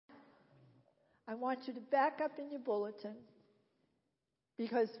I want you to back up in your bulletin,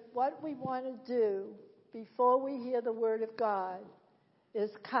 because what we want to do before we hear the Word of God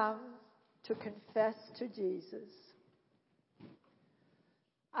is come to confess to Jesus.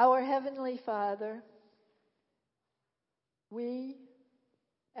 Our Heavenly Father,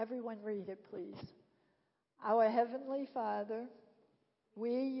 everyone read it, please. Our Heavenly Father,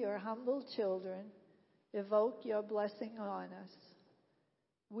 we, your humble children, evoke your blessing on us.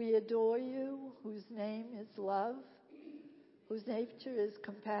 We adore you, whose name is love, whose nature is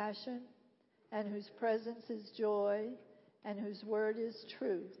compassion, and whose presence is joy, and whose word is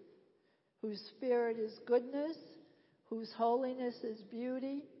truth, whose spirit is goodness, whose holiness is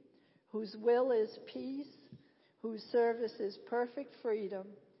beauty, whose will is peace, whose service is perfect freedom,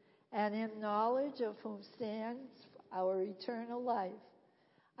 and in knowledge of whom stands our eternal life.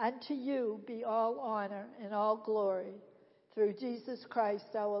 Unto you be all honor and all glory, through Jesus Christ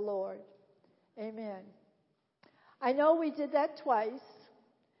our Lord. Amen. I know we did that twice,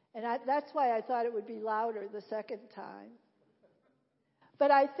 and that's why I thought it would be louder the second time.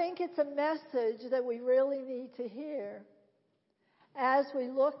 But I think it's a message that we really need to hear as we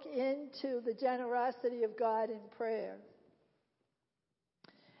look into the generosity of God in prayer.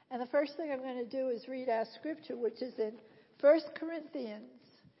 And the first thing I'm going to do is read our scripture, which is in 1 Corinthians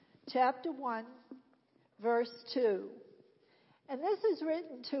chapter 1, verse 2. And this is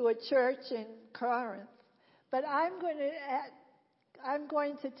written to a church in Corinth, but I'm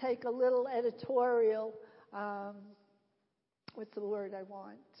going to take a little editorial, what's the word I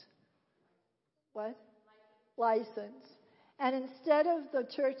want? What? License. And instead of the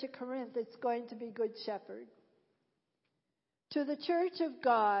church of Corinth, it's going to be Good Shepherd. To the church of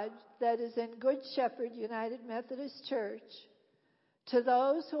God that is in Good Shepherd United Methodist Church, to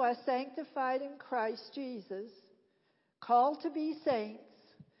those who are sanctified in Christ Jesus, called to be saints,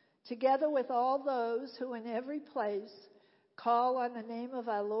 together with all those who in every place call on the name of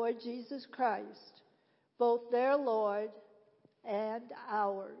our Lord Jesus Christ, both their Lord and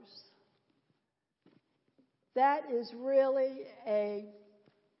ours. That is really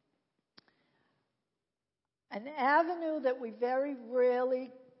an avenue that we very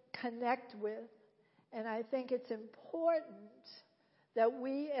rarely connect with. And I think it's important that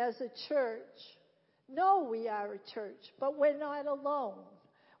we as a church know we are a church, but we're not alone.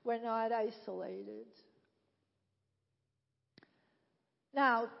 We're not isolated.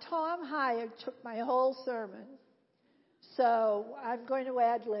 Now, Tom Hyatt took my whole sermon, so I'm going to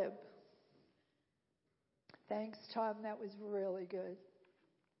ad-lib. Thanks, Tom. That was really good.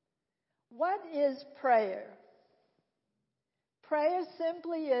 What is prayer? Prayer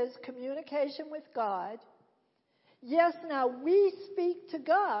simply is communication with God. Yes, now we speak to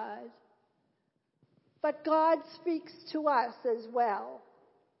God, but God speaks to us as well.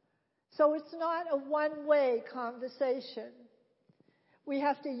 So it's not a one-way conversation. We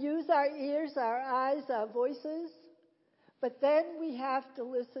have to use our ears, our eyes, our voices, but then we have to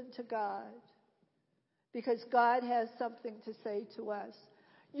listen to God, because God has something to say to us.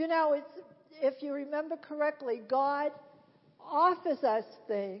 You know, if you remember correctly, God offers us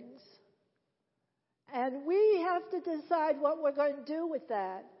things, and we have to decide what we're going to do with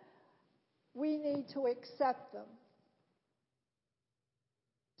that. We need to accept them.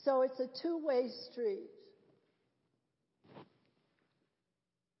 So it's a two-way street.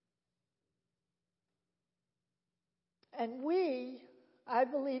 And I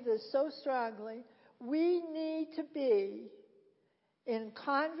believe this so strongly, we need to be in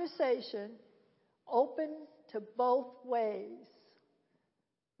conversation open to both ways.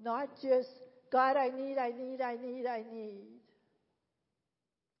 Not just, God, I need.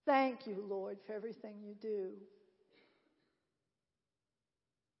 Thank you, Lord, for everything you do.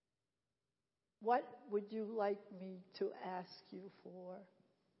 What would you like me to ask you for?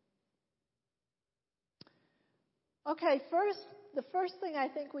 Okay, the first thing I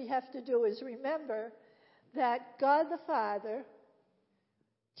think we have to do is remember that God the Father,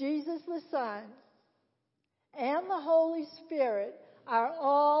 Jesus the Son, and the Holy Spirit are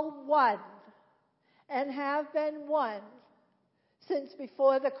all one and have been one since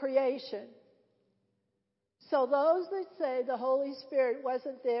before the creation. So those that say the Holy Spirit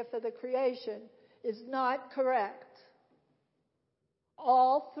wasn't there for the creation is not correct.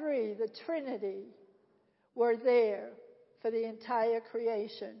 All three, the Trinity, were there for the entire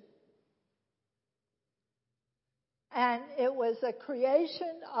creation. And it was a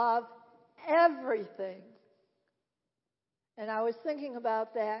creation of everything. And I was thinking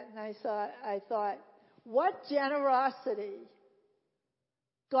about that, and I thought, what generosity.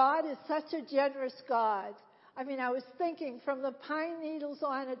 God is such a generous God. I mean, I was thinking from the pine needles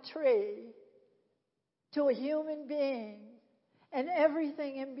on a tree to a human being, and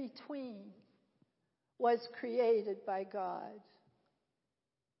everything in between was created by God.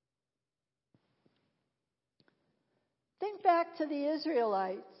 Think back to the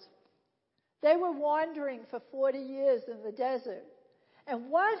Israelites. They were wandering for 40 years in the desert. And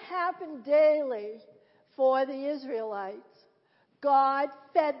what happened daily for the Israelites? God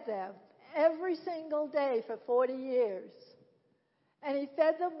fed them every single day for 40 years. And He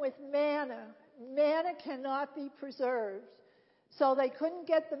fed them with manna. Manna cannot be preserved. So they couldn't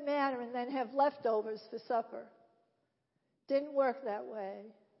get the manna and then have leftovers for supper. Didn't work that way.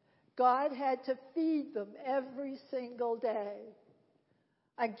 God had to feed them every single day.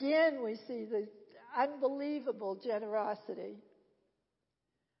 Again, we see the unbelievable generosity.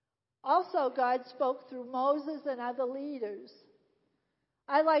 Also, God spoke through Moses and other leaders.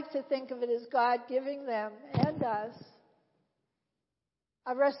 I like to think of it as God giving them and us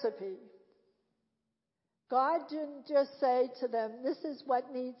a recipe. God didn't just say to them, this is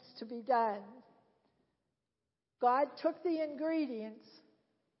what needs to be done. God took the ingredients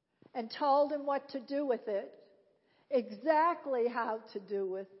and told them what to do with it, exactly how to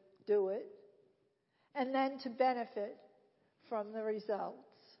do it, and then to benefit from the results.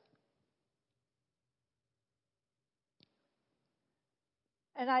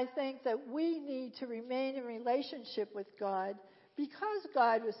 And I think that we need to remain in relationship with God because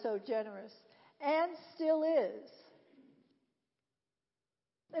God was so generous and still is.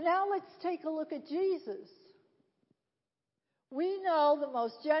 And now let's take a look at Jesus. We know the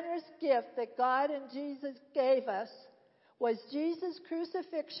most generous gift that God and Jesus gave us was Jesus'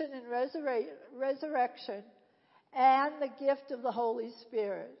 crucifixion and resurrection and the gift of the Holy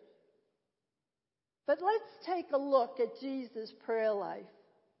Spirit. But let's take a look at Jesus' prayer life.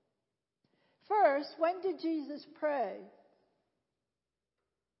 First, when did Jesus pray?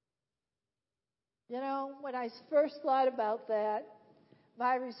 You know, when I first thought about that,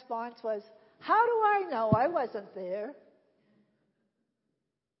 my response was, how do I know? I wasn't there.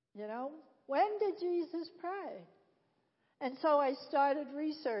 You know, when did Jesus pray? And so I started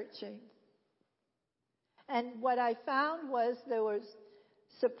researching. And what I found was there was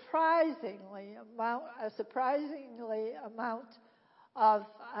a surprisingly amount of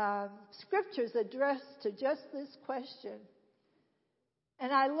scriptures addressed to just this question.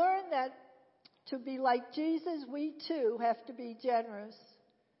 And I learned that to be like Jesus, we too have to be generous,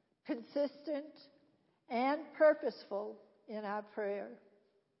 consistent, and purposeful in our prayer.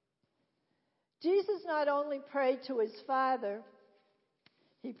 Jesus not only prayed to His Father,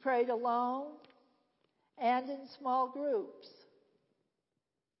 He prayed alone and in small groups.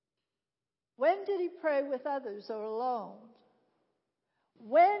 When did He pray with others or alone?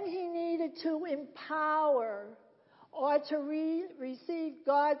 When He needed to empower or to receive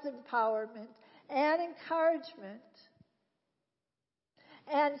God's empowerment and encouragement.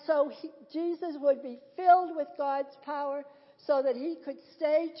 And so Jesus would be filled with God's power so that He could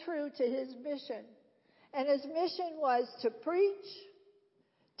stay true to His mission. And His mission was to preach,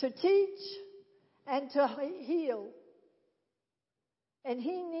 to teach, and to heal. And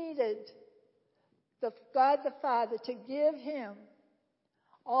He needed God the Father to give Him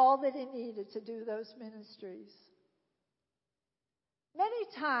all that He needed to do those ministries. Many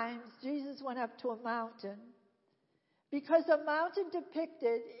times Jesus went up to a mountain because a mountain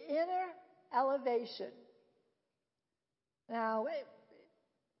depicted inner elevation. Now,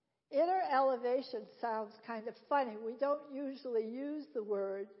 inner elevation sounds kind of funny. We don't usually use the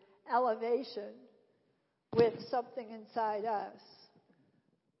word elevation with something inside us.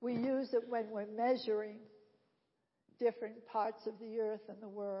 We use it when we're measuring different parts of the earth and the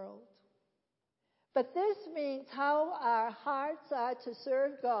world. But this means how our hearts are to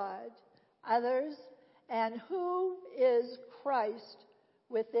serve God, others, and who is Christ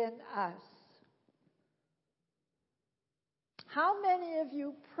within us. How many of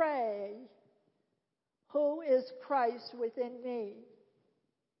you pray, who is Christ within me?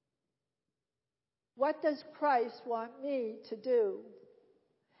 What does Christ want me to do?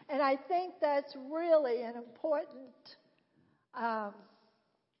 And I think that's really an important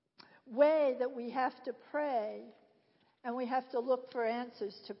way that we have to pray, and we have to look for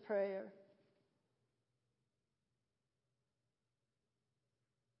answers to prayer.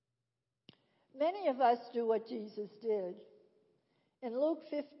 Many of us do what Jesus did. In Luke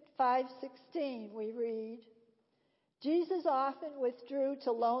 5:16 we read, Jesus often withdrew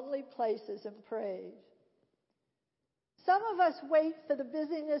to lonely places and prayed. Some of us wait for the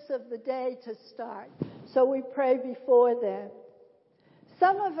busyness of the day to start, so we pray before then.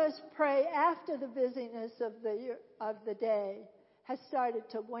 Some of us pray after the busyness of the day has started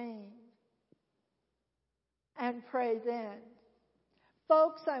to wane. and pray then.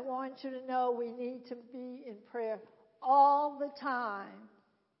 Folks, I want you to know we need to be in prayer all the time.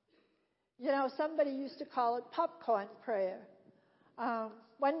 You know, somebody used to call it popcorn prayer.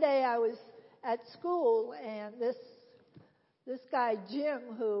 One day I was at school, and this guy, Jim,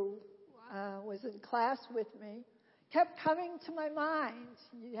 who was in class with me, kept coming to my mind.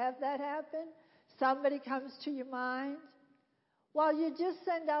 You have that happen? Somebody comes to your mind. Well, you just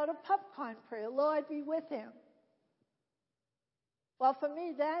send out a popcorn prayer. Lord, be with him. Well, for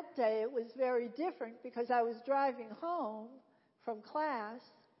me that day, it was very different because I was driving home from class,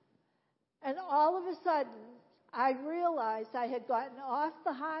 and all of a sudden, I realized I had gotten off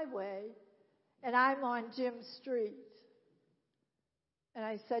the highway, and I'm on Jim Street. And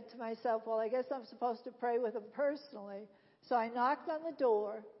I said to myself, well, I guess I'm supposed to pray with him personally. So I knocked on the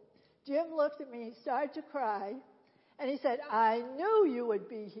door. Jim looked at me, he started to cry, and he said, I knew you would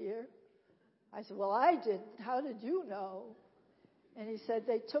be here. I said, well, I didn't. How did you know? And he said,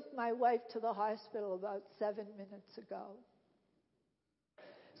 they took my wife to the hospital about 7 minutes ago.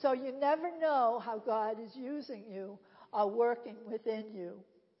 So you never know how God is using you or working within you.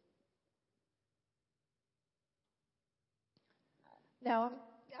 Now,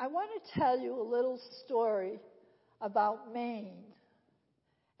 I want to tell you a little story about Maine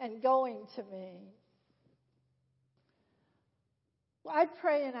and going to Maine. Well, I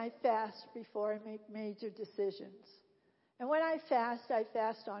pray and I fast before I make major decisions. And when I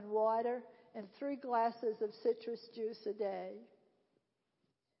fast on water and 3 glasses of citrus juice a day.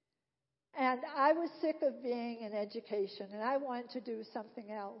 And I was sick of being in education, and I wanted to do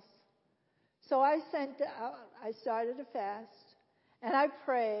something else. So I started a fast, and I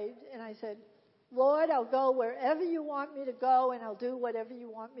prayed, and I said, Lord, I'll go wherever you want me to go, and I'll do whatever you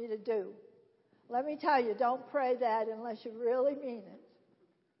want me to do. Let me tell you, don't pray that unless you really mean it.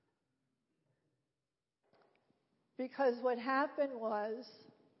 Because what happened was,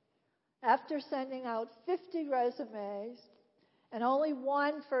 after sending out 50 resumes, and only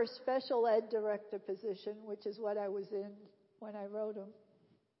one for a special ed director position, which is what I was in when I wrote them,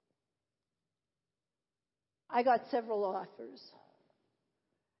 I got several offers.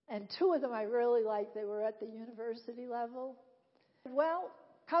 And 2 of them I really liked. They were at the university level. Well,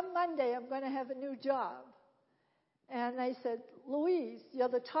 come Monday, I'm going to have a new job. And they said, Louise, you're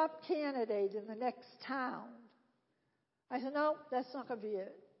the top candidate in the next town. I said, no, that's not going to be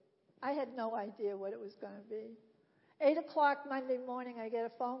it. I had no idea what it was going to be. 8 o'clock Monday morning, I get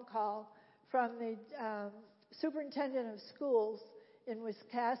a phone call from the superintendent of schools in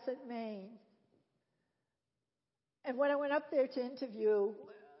Wiscasset, Maine. And when I went up there to interview,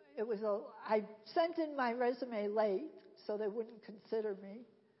 I sent in my resume late, so they wouldn't consider me.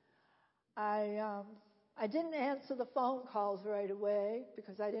 I didn't answer the phone calls right away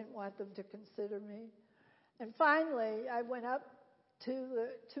because I didn't want them to consider me. And finally, I went up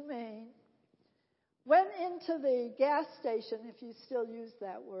to Maine, went into the gas station, if you still use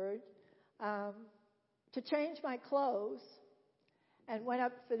that word, to change my clothes, and went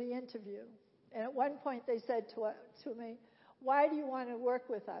up for the interview. And at one point they said to me, why do you want to work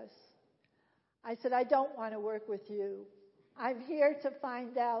with us? I said, I don't want to work with you. I'm here to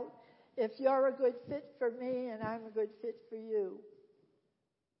find out if you're a good fit for me and I'm a good fit for you.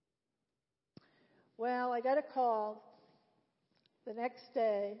 Well, I got a call the next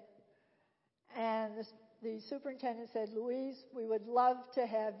day, and the superintendent said, Louise, we would love to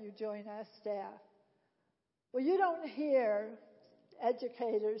have you join our staff. Well, you don't hear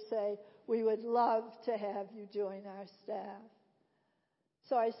educators say, we would love to have you join our staff.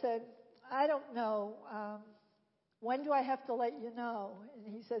 So I said, I don't know. When do I have to let you know?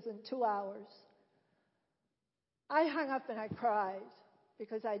 And he says, in 2 hours. I hung up and I cried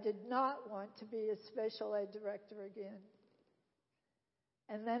because I did not want to be a special ed director again.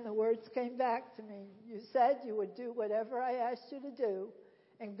 And then the words came back to me. You said you would do whatever I asked you to do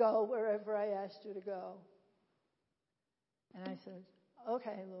and go wherever I asked you to go. And I said,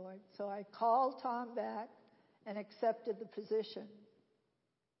 okay, Lord. So I called Tom back and accepted the position.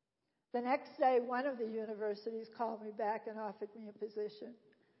 The next day, one of the universities called me back and offered me a position.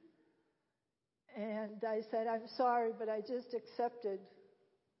 And I said, I'm sorry, but I just accepted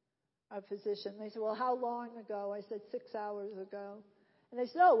a position. They said, well, how long ago? I said, 6 hours ago. And they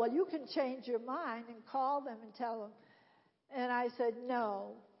said, oh, well, you can change your mind and call them and tell them. And I said,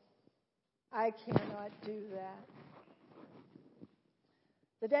 no, I cannot do that.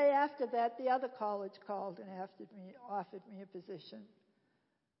 The day after that, the other college called and offered me a position.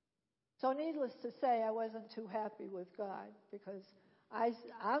 So needless to say, I wasn't too happy with God because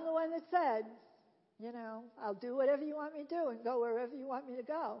I'm the one that said, I'll do whatever you want me to do and go wherever you want me to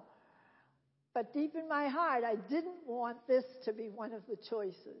go. But deep in my heart, I didn't want this to be one of the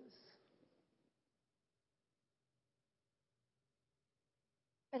choices.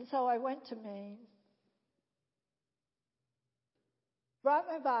 And so I went to Maine, brought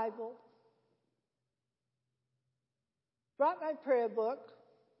my Bible, brought my prayer book,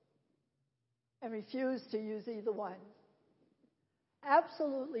 and refused to use either one.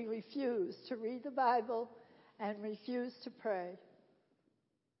 Absolutely refused to read the Bible and refused to pray.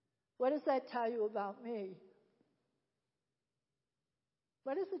 What does that tell you about me?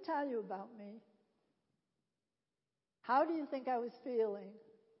 What does it tell you about me? How do you think I was feeling?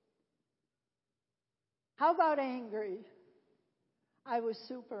 How about angry? I was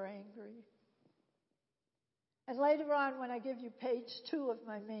super angry. And later on, when I give you page 2 of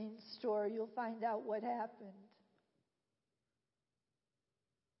my main story, you'll find out what happened.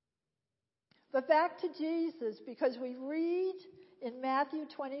 But back to Jesus, because we read in Matthew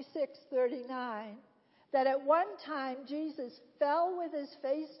 26:39 that at one time Jesus fell with his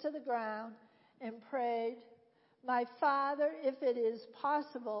face to the ground and prayed, "My Father, if it is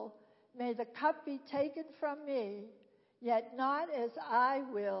possible, may the cup be taken from me, yet not as I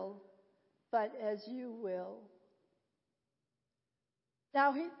will, but as you will."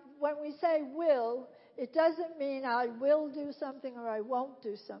 Now, when we say will, it doesn't mean I will do something or I won't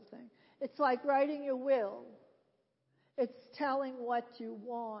do something. It's like writing your will. It's telling what you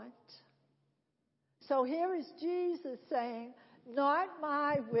want. So here is Jesus saying, "Not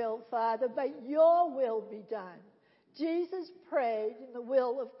my will, Father, but your will be done." Jesus prayed in the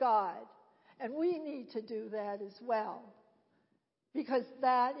will of God. And we need to do that as well. Because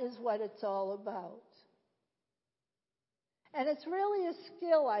that is what it's all about. And it's really a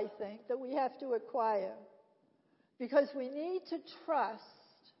skill, I think, that we have to acquire. Because we need to trust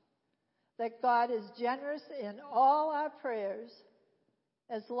that God is generous in all our prayers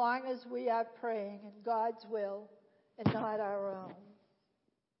as long as we are praying in God's will and not our own.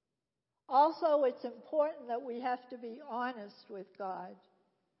 Also, it's important that we have to be honest with God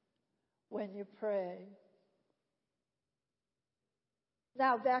when you pray.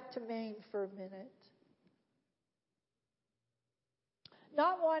 Now back to Maine for a minute.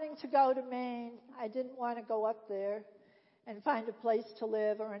 Not wanting to go to Maine, I didn't want to go up there and find a place to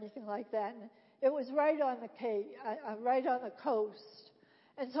live or anything like that. And it was right on the coast.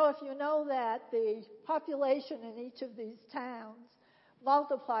 And so if you know that, the population in each of these towns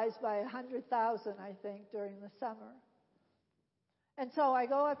multiplies by 100,000, I think, during the summer. And so I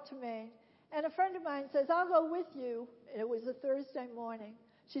go up to Maine, and a friend of mine says, "I'll go with you." It was a Thursday morning.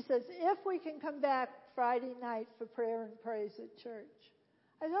 She says, "If we can come back Friday night for prayer and praise at church."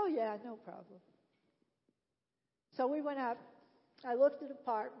 I said, "Oh, yeah, no problem." So we went up. I looked at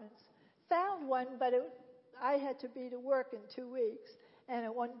apartments, found one, but I had to be to work in 2 weeks, and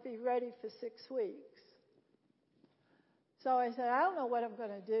it wouldn't be ready for 6 weeks. So I said, "I don't know what I'm going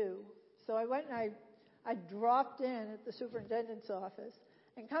to do." So I went and I dropped in at the superintendent's office,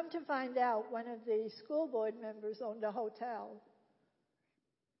 and come to find out, one of the school board members owned a hotel,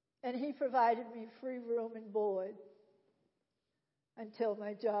 and he provided me free room and board until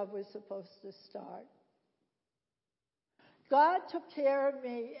my job was supposed to start. God took care of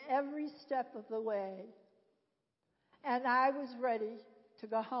me every step of the way, and I was ready to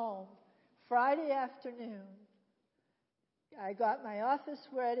go home Friday afternoon. I got my office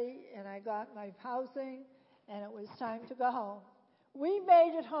ready, and I got my housing, and it was time to go home. We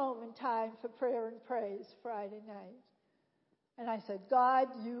made it home in time for prayer and praise Friday night. And I said,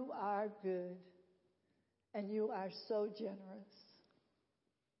 "God, you are good, and you are so generous."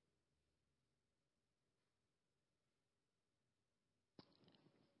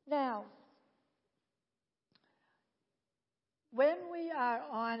 Now, when we are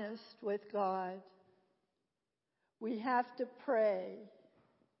honest with God, we have to pray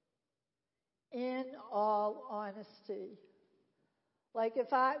in all honesty. Like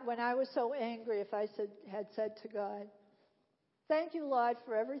when I was so angry, if I had said to God, "Thank you, Lord,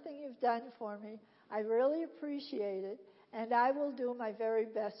 for everything you've done for me. I really appreciate it, and I will do my very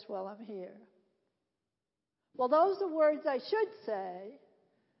best while I'm here." Well, those are words I should say,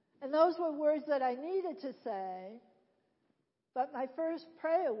 and those were words that I needed to say, but my first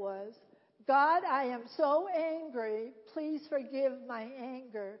prayer was, "God, I am so angry. Please forgive my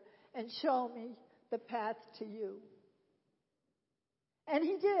anger and show me the path to you." And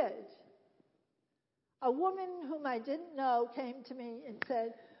he did. A woman whom I didn't know came to me and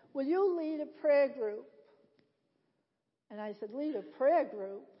said, "Will you lead a prayer group?" And I said, "Lead a prayer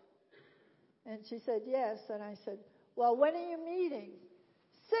group?" And she said, "Yes." And I said, "Well, when are you meeting?"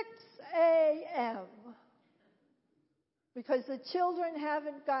 6 a.m. because the children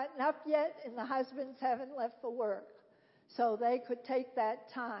haven't gotten up yet and the husbands haven't left for work. So they could take that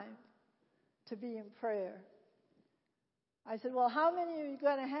time to be in prayer. I said, well, how many are you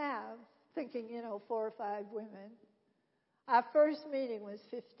going to have? Thinking, 4 or 5 women. Our first meeting was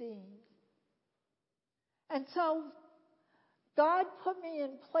 15. And so God put me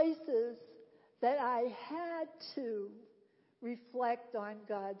in places that I had to reflect on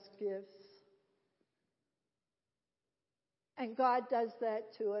God's gifts. And God does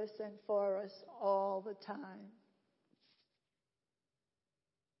that to us and for us all the time.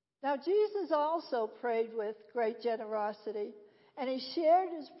 Now, Jesus also prayed with great generosity, and he shared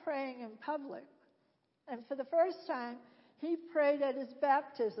his praying in public. And for the first time, he prayed at his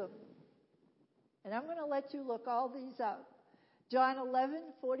baptism. And I'm going to let you look all these up. John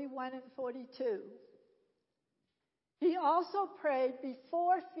 11:41 and 42. He also prayed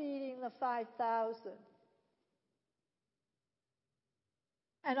before feeding the 5,000.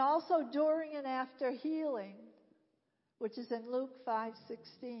 And also during and after healing, which is in Luke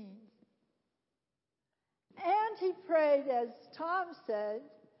 5:16. And he prayed, as Tom said,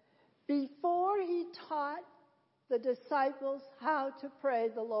 before he taught the disciples how to pray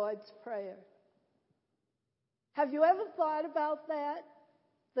the Lord's Prayer. Have you ever thought about that?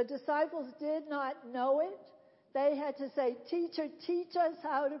 The disciples did not know it. They had to say, "Teacher, teach us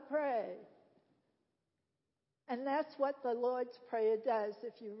how to pray." And that's what the Lord's Prayer does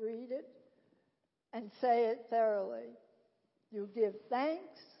if you read it and say it thoroughly. You give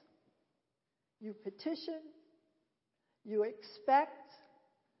thanks, you petition, you expect,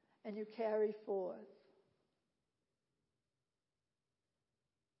 and you carry forth.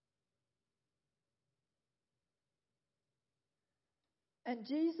 And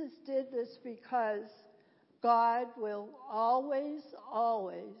Jesus did this because God will always,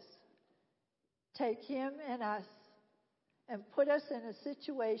 always take him and us and put us in a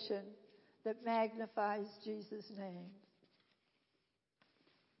situation that magnifies Jesus' name.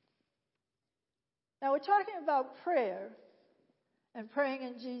 Now we're talking about prayer and praying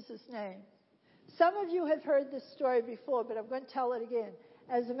in Jesus' name. Some of you have heard this story before, but I'm going to tell it again.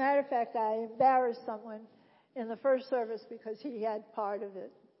 As a matter of fact, I embarrassed someone in the first service because he had part of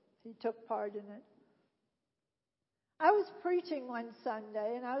it. He took part in it. I was preaching one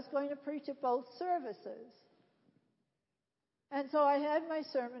Sunday, and I was going to preach at both services. And so I had my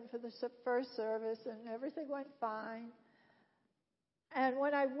sermon for the first service, and everything went fine. And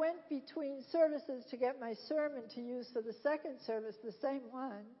when I went between services to get my sermon to use for the second service, the same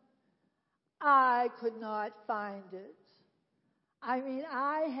one, I could not find it. I mean,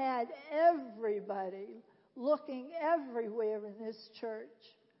 I had everybody looking everywhere in this church.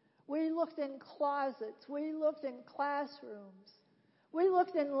 We looked in closets. We looked in classrooms. We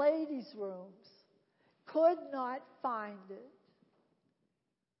looked in ladies' rooms. Could not find it.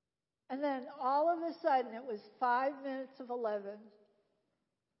 And then all of a sudden, it was 5 minutes of 11.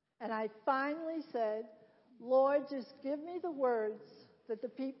 And I finally said, "Lord, just give me the words that the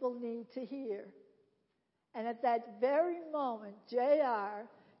people need to hear." And at that very moment, J.R.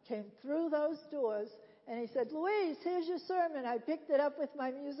 came through those doors, and he said, "Louise, here's your sermon. I picked it up with my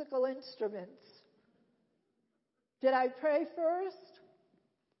musical instruments." Did I pray first?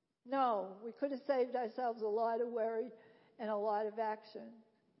 No. We could have saved ourselves a lot of worry and a lot of action.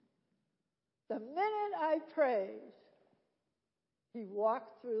 The minute I prayed, he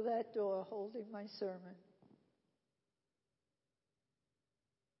walked through that door holding my sermon.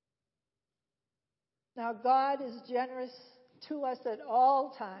 Now, God is generous to us at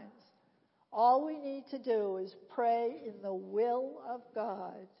all times. All we need to do is pray in the will of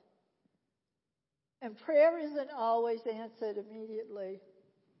God. And prayer isn't always answered immediately.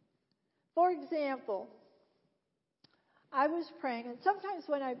 For example, I was praying, and sometimes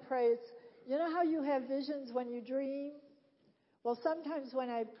when I pray, it's, you know how you have visions when you dream? Well, sometimes when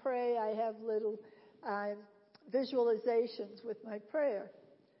I pray, I have little visualizations with my prayer.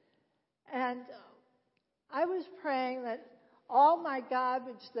 And I was praying that all my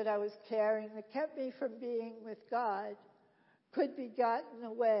garbage that I was carrying that kept me from being with God could be gotten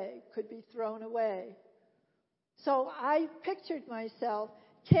away, could be thrown away. So I pictured myself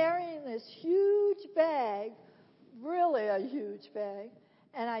carrying this huge bag, really a huge bag,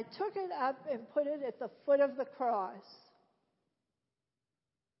 and I took it up and put it at the foot of the cross.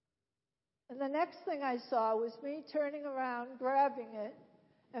 And the next thing I saw was me turning around, grabbing it,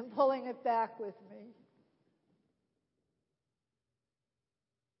 and pulling it back with me.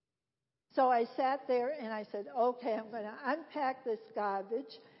 So I sat there and I said, okay, I'm going to unpack this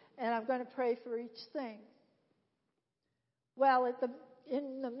garbage and I'm going to pray for each thing. Well,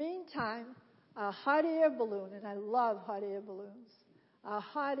 in the meantime, a hot air balloon, and I love hot air balloons. A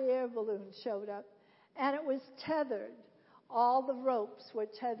hot air balloon showed up, and it was tethered. All the ropes were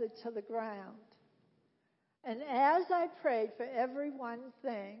tethered to the ground. And as I prayed for every one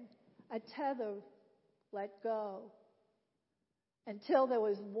thing, a tether let go until there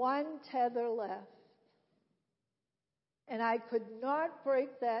was one tether left. And I could not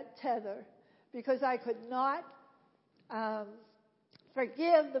break that tether because I could not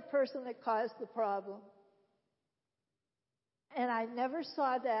forgive the person that caused the problem. And I never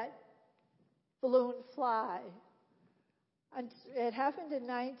saw that balloon fly. It happened in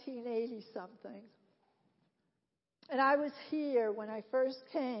 1980-something. And I was here when I first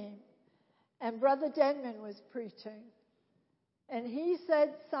came, and Brother Denman was preaching. And he said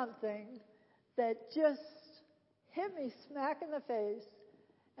something that just hit me smack in the face.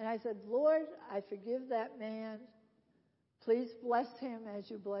 And I said, Lord, I forgive that man. Please bless him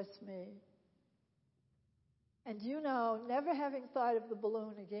as you bless me. And you know, never having thought of the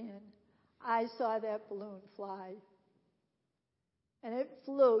balloon again, I saw that balloon fly. And it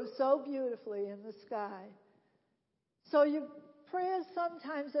flew so beautifully in the sky. So your prayers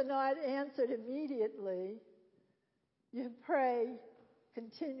sometimes are not answered immediately. You pray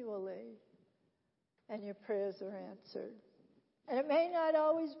continually, and your prayers are answered. And it may not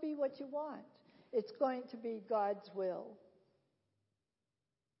always be what you want. It's going to be God's will.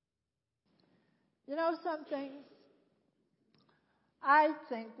 You know something? I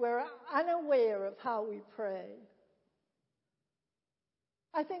think we're unaware of how we pray.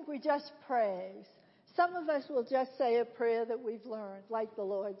 I think we just pray. Some of us will just say a prayer that we've learned, like the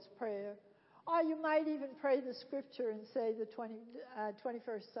Lord's Prayer. Or you might even pray the scripture and say the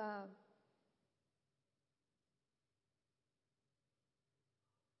 21st Psalm.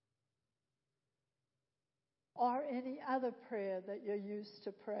 Or any other prayer that you're used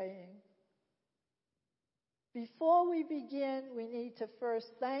to praying. Before we begin, we need to first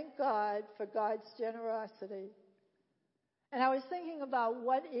thank God for God's generosity. And I was thinking about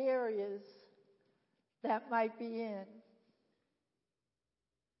what areas that might be in.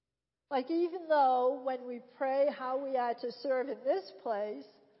 Like even though when we pray how we are to serve in this place,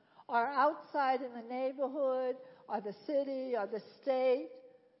 or outside in the neighborhood, or the city, or the state,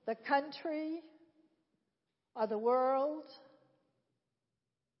 the country, or the world,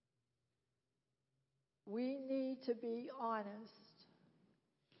 we need to be honest.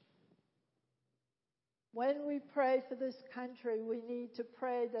 When we pray for this country, we need to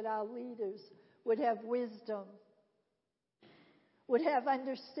pray that our leaders would have wisdom, would have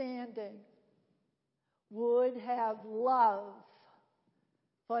understanding, would have love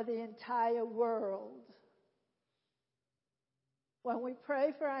for the entire world. When we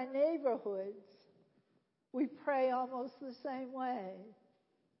pray for our neighborhoods, we pray almost the same way.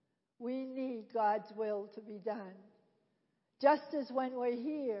 We need God's will to be done. Just as when we're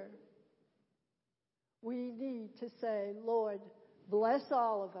here, we need to say, Lord, bless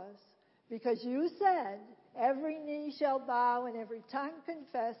all of us, because you said, every knee shall bow and every tongue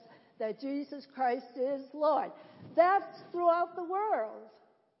confess that Jesus Christ is Lord. That's throughout the world.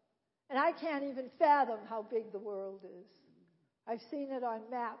 And I can't even fathom how big the world is. I've seen it on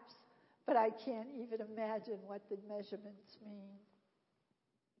maps, but I can't even imagine what the measurements mean.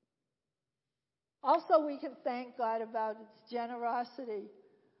 Also, we can thank God about its generosity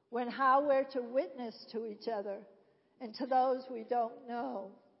when how we're to witness to each other and to those we don't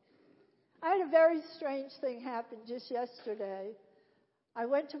know. I had a very strange thing happen just yesterday. I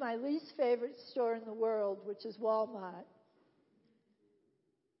went to my least favorite store in the world, which is Walmart.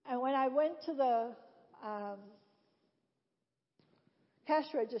 And when I went to the cash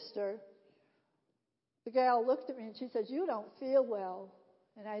register, the gal looked at me and she said, "You don't feel well."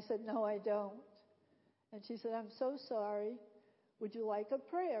 And I said, "No, I don't." And she said, "I'm so sorry. Would you like a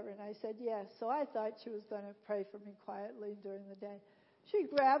prayer?" And I said, "Yes." So I thought she was going to pray for me quietly during the day. She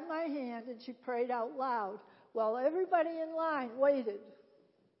grabbed my hand and she prayed out loud while everybody in line waited.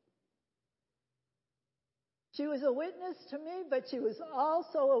 She was a witness to me, but she was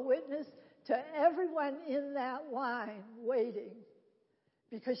also a witness to everyone in that line waiting,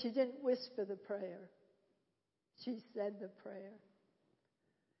 because she didn't whisper the prayer. She said the prayer.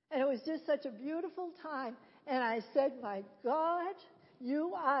 And it was just such a beautiful time. And I said, "My God,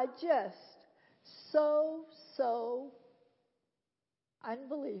 you are just so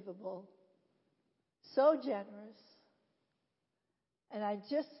unbelievable, so generous. And I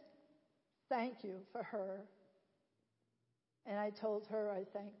just thank you for her." And I told her I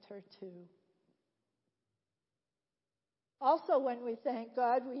thanked her too. Also, when we thank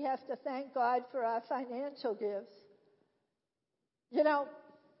God, we have to thank God for our financial gifts. You know,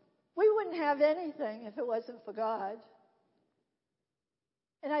 We wouldn't have anything if it wasn't for God.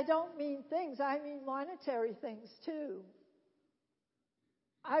 And I don't mean things, I mean monetary things too.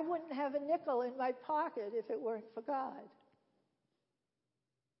 I wouldn't have a nickel in my pocket if it weren't for God.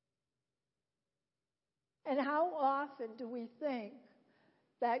 And how often do we think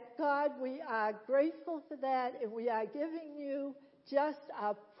that, God, we are grateful for that, and we are giving you just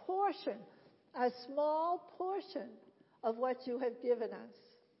a portion, a small portion of what you have given us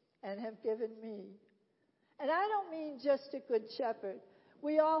and have given me. And I don't mean just a Good Shepherd.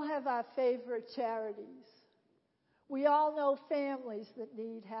 We all have our favorite charities. We all know families that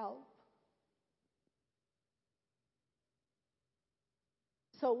need help.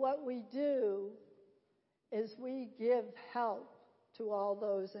 So what we do is we give help to all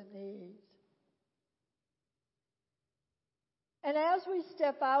those in need. And as we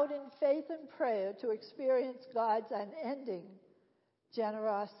step out in faith and prayer to experience God's unending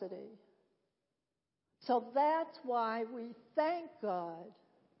generosity. So that's why we thank God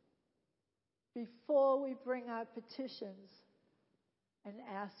before we bring our petitions and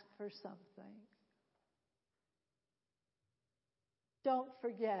ask for something. Don't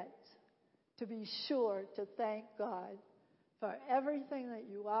forget to be sure to thank God for everything that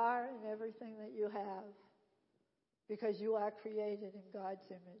you are and everything that you have, because you are created in God's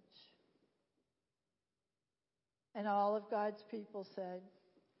image. And all of God's people said,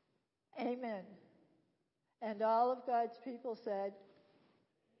 Amen. And all of God's people said,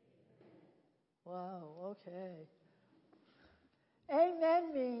 wow, okay.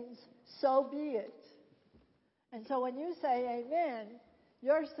 Amen means so be it. And so when you say amen,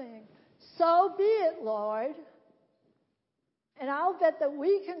 you're saying, so be it, Lord. And I'll bet that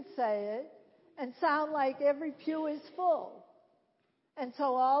we can say it and sound like every pew is full. And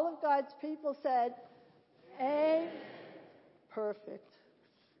so all of God's people said, amen. Perfect.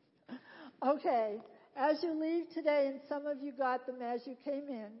 Okay, as you leave today, and some of you got them as you came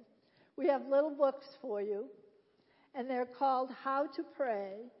in, we have little books for you, and they're called How to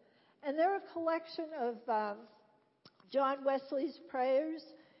Pray. And they're a collection of John Wesley's prayers.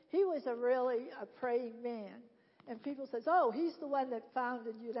 He was really a praying man. And people say, oh, he's the one that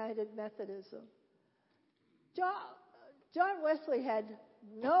founded United Methodism. John Wesley had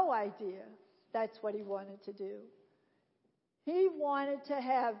no idea that's what he wanted to do. He wanted to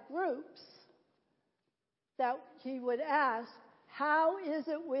have groups that he would ask, how is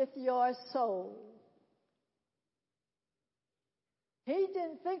it with your soul? He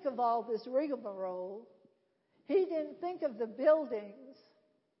didn't think of all this rigmarole. He didn't think of the buildings.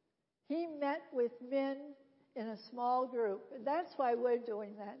 He met with men in a small group. And that's why we're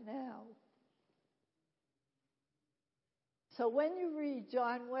doing that now. So when you read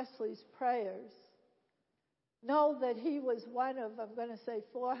John Wesley's prayers, know that he was one of, I'm going to say,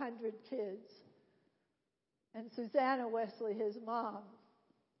 400 kids. And Susanna Wesley, his mom,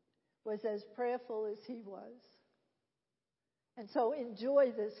 was as prayerful as he was. And so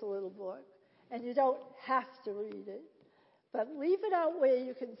enjoy this little book. And you don't have to read it, but leave it out where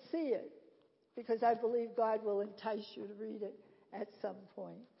you can see it, because I believe God will entice you to read it at some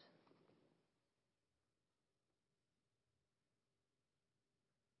point.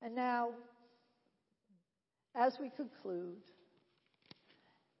 And now, as we conclude,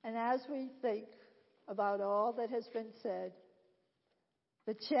 and as we think about all that has been said,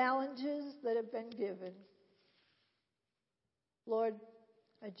 the challenges that have been given, Lord,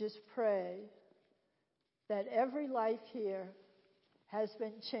 I just pray that every life here has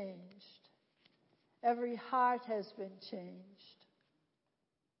been changed. Every heart has been changed.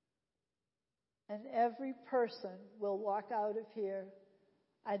 And every person will walk out of here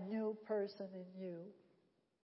a new person in you.